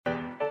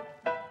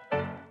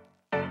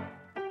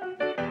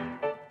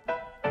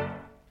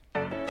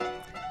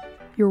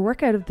Your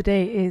workout of the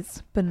day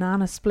is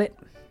banana split.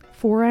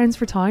 4 rounds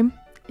for time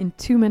in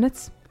 2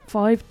 minutes.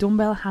 5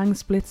 dumbbell hang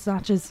split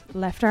snatches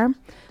left arm.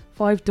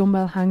 5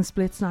 dumbbell hang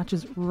split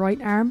snatches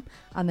right arm.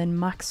 And then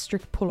max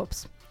strict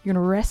pull-ups. You're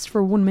going to rest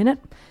for 1 minute.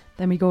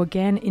 Then we go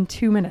again in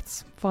 2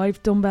 minutes.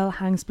 5 dumbbell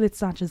hang split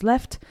snatches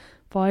left.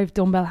 5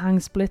 dumbbell hang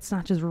split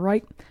snatches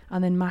right.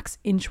 And then max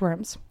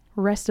inchworms.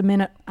 Rest a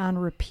minute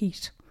and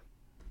repeat.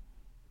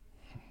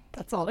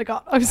 That's all I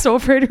got. I'm so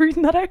afraid of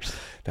reading that out.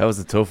 That was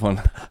a tough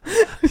one.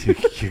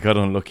 you got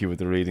unlucky with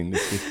the reading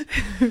this week.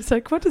 It's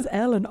like, what does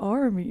L and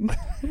R mean?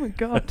 Oh my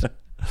God.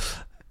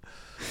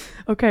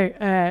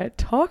 Okay,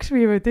 talk to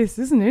me about this.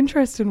 This is an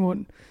interesting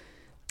one.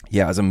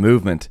 Yeah, as a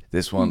movement,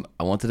 this one,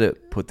 I wanted to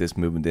put this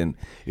movement in.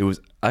 It was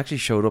actually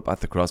showed up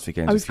at the CrossFit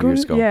Games a few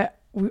years ago. Yeah,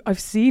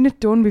 I've seen it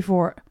done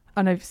before.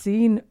 And I've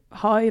seen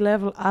high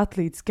level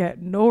athletes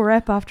get no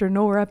rep after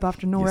no rep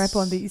after no rep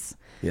on these.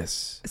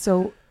 Yes.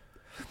 So...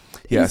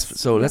 Yes,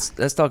 so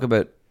let's talk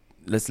about,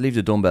 let's leave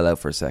the dumbbell out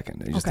for a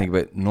second and just think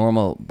about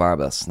normal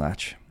barbell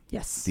snatch.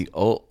 Yes.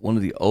 One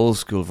of the old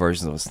school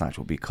versions of a snatch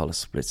would be called a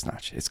split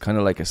snatch. It's kind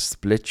of like a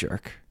split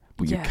jerk,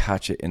 but you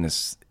catch it in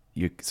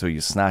so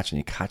you snatch and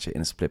you catch it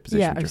in a split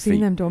position. Yeah, with your I've seen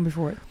feet. them done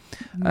before.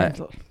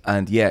 Mental.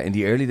 And yeah, in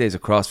the early days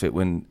of CrossFit,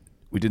 when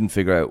we couldn't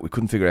figure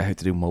out how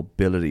to do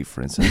mobility,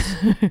 for instance.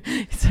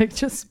 It's like,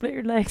 just split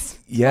your legs.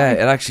 Yeah,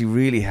 it actually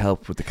really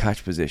helped with the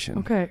catch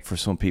position for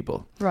some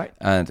people. Right.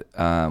 And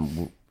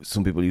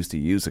some people used to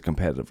use it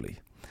competitively.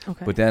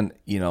 Okay. But then,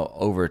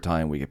 over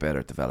time we get better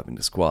at developing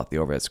the squat, the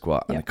overhead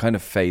squat, and it kind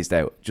of phased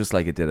out, just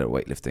like it did at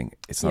weightlifting.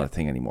 It's not a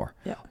thing anymore.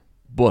 Yeah.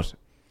 But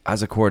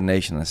as a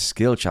coordination and a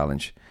skill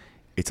challenge,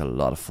 it's a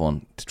lot of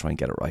fun to try and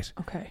get it right.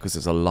 Okay. Because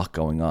there's a lot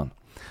going on.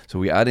 So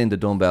we add in the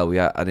dumbbell, we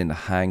add in the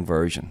hang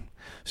version.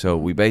 So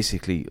we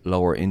basically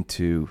lower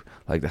into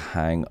like the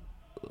hang,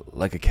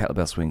 like a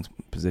kettlebell swing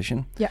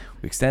position. Yeah.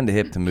 We extend the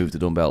hip to move the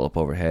dumbbell up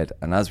overhead,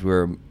 and as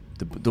the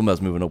dumbbell's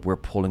moving up, we're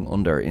pulling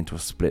under into a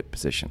split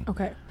position.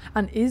 Okay.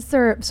 And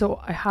so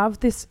I have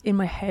this in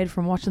my head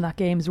from watching that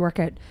games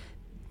workout.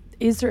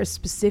 Is there a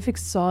specific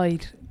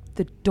side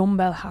the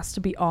dumbbell has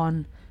to be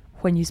on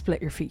when you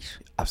split your feet?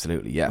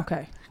 Absolutely, yeah.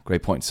 Okay.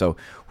 Great point. So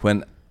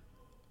when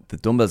the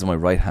dumbbell's in my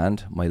right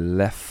hand, my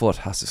left foot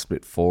has to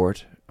split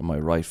forward and my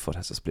right foot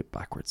has to split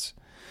backwards.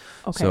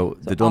 Okay. So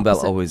the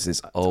dumbbell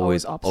is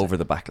always over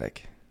the back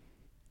leg.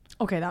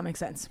 Okay, that makes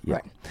sense.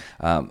 Yeah.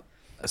 Right.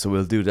 So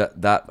we'll do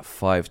that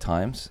 5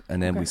 times,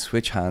 and then we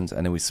switch hands,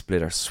 and then we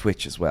split our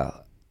switch as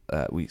well.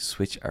 We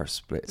switch our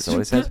split. Is that what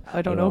I said?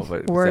 I don't know.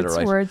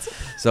 Words.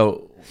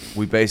 So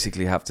we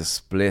basically have to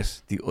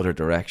split the other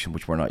direction,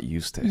 which we're not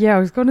used to. Yeah, I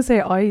was going to say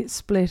I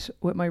split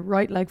with my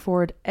right leg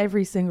forward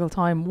every single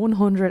time,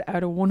 100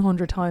 out of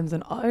 100 times,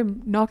 and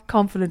I'm not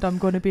confident I'm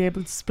going to be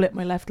able to split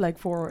my left leg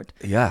forward.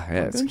 Yeah.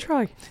 I'm going to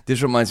try.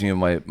 This reminds me of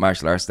my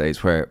martial arts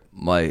days, where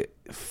my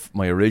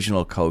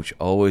original coach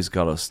always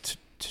got us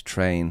to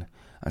train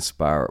and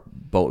spar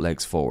both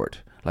legs forward.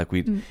 Like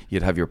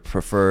you'd have your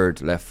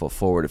preferred left foot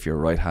forward if you're a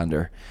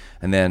right-hander,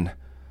 and then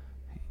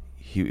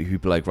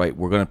he'd be like, right,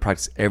 we're going to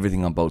practice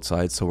everything on both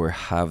sides, so we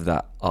have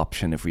that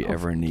option if we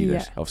ever need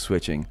it of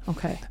switching.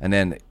 Okay. And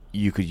then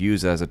you could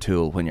use it as a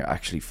tool when you're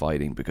actually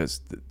fighting,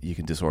 because you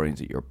can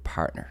disorient your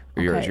partner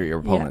or your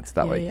opponents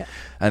that way. Yeah.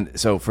 And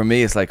so for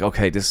me, it's like,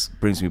 okay, this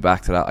brings me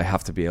back to that. I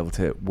have to be able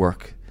to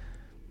work.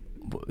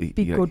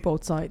 Be good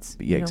both sides.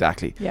 Yeah,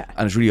 exactly. Yeah.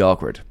 And it's really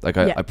awkward. Like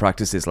I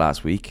practiced this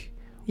last week.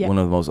 Yeah. One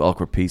of the most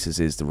awkward pieces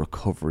is the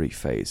recovery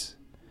phase.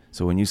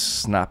 So when you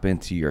snap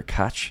into your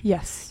catch,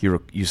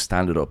 you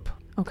stand it up.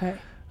 Okay.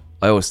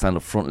 I always stand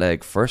up front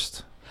leg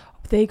first.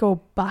 They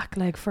go back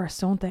leg first,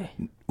 don't they?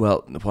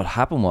 Well, what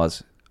happened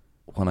was,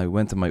 when I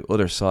went to my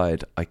other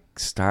side, I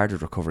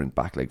started recovering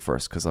back leg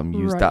first, because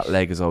that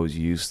leg is always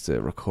used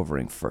to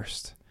recovering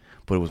first.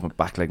 But it was my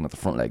back leg, not the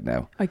front leg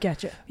now. I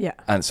get you, yeah.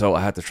 And so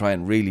I had to try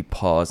and really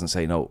pause and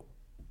say, no,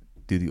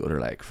 do the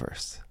other leg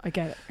first. I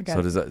get it.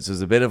 So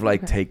there's a bit of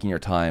like taking your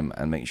time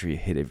and making sure you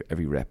hit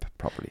every rep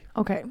properly.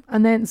 Okay.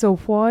 And then, so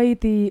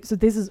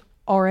this is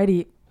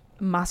already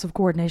a massive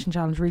coordination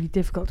challenge, really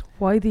difficult.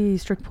 Why the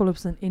strict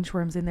pull-ups and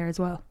inchworms in there as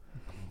well?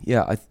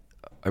 Yeah,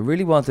 I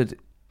really wanted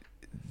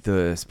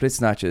the split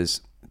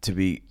snatches to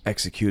be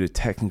executed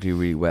technically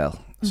really well.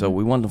 Mm-hmm. So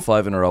we want them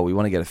 5 in a row. We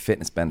want to get a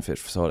fitness benefit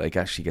so it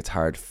actually gets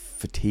hard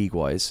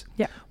fatigue-wise,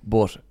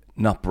 but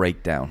not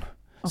break down.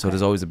 Okay. So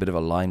there's always a bit of a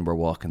line we're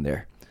walking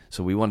there.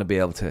 So we want to be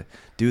able to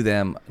do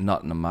them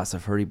not in a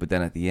massive hurry, but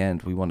then at the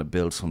end we want to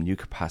build some new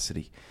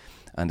capacity.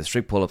 And the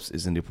strict pull-ups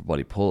is an upper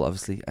body pull,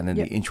 obviously, and then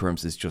the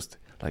inchworms is just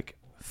like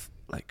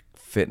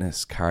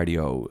fitness,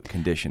 cardio,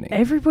 conditioning.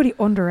 Everybody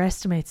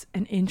underestimates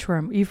an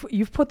inchworm.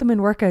 You've put them in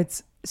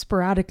workouts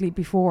sporadically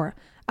before,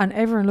 and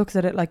everyone looks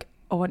at it like,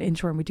 oh, an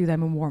inchworm, we do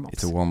them in warm-ups.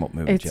 It's a warm-up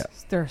movement,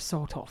 They're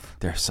so tough.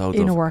 They're so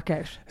tough. In a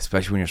workout.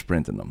 Especially when you're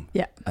sprinting them.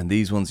 Yeah. And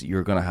these ones,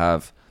 you're going to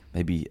have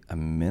maybe a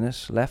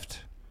minute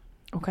left.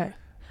 Okay.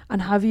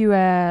 And have you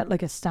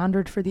like a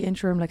standard for the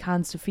inchworm, like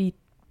hands to feet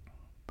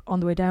on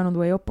the way down, on the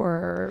way up,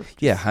 or?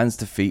 Yeah, hands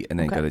to feet, and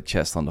then got a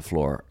chest on the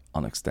floor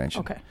on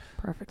extension. Okay,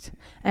 perfect.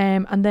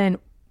 And then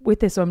with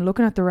this, I'm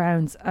looking at the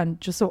rounds, and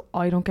just so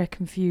I don't get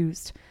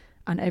confused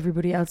and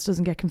everybody else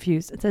doesn't get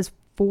confused, it says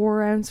 4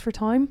 rounds for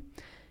time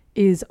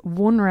is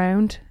 1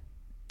 round,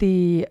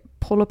 the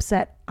pull-up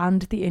set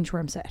and the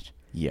inchworm set.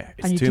 Yeah,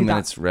 it's 2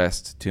 minutes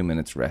rest, 2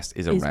 minutes rest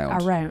is a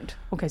round. A round.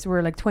 Okay, so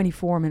we're like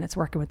 24 minutes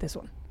working with this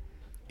one.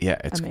 Yeah,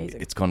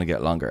 it's going to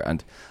get longer.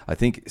 And I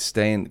think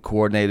staying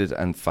coordinated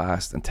and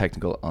fast and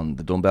technical on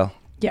the dumbbell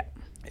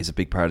is a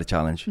big part of the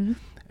challenge. Mm-hmm.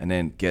 And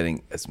then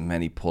getting as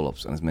many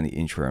pull-ups and as many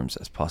inchworms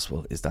as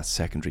possible is that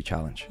secondary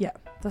challenge. Yeah,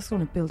 that's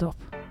going to build up.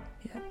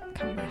 Yeah,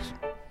 can't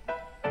wait.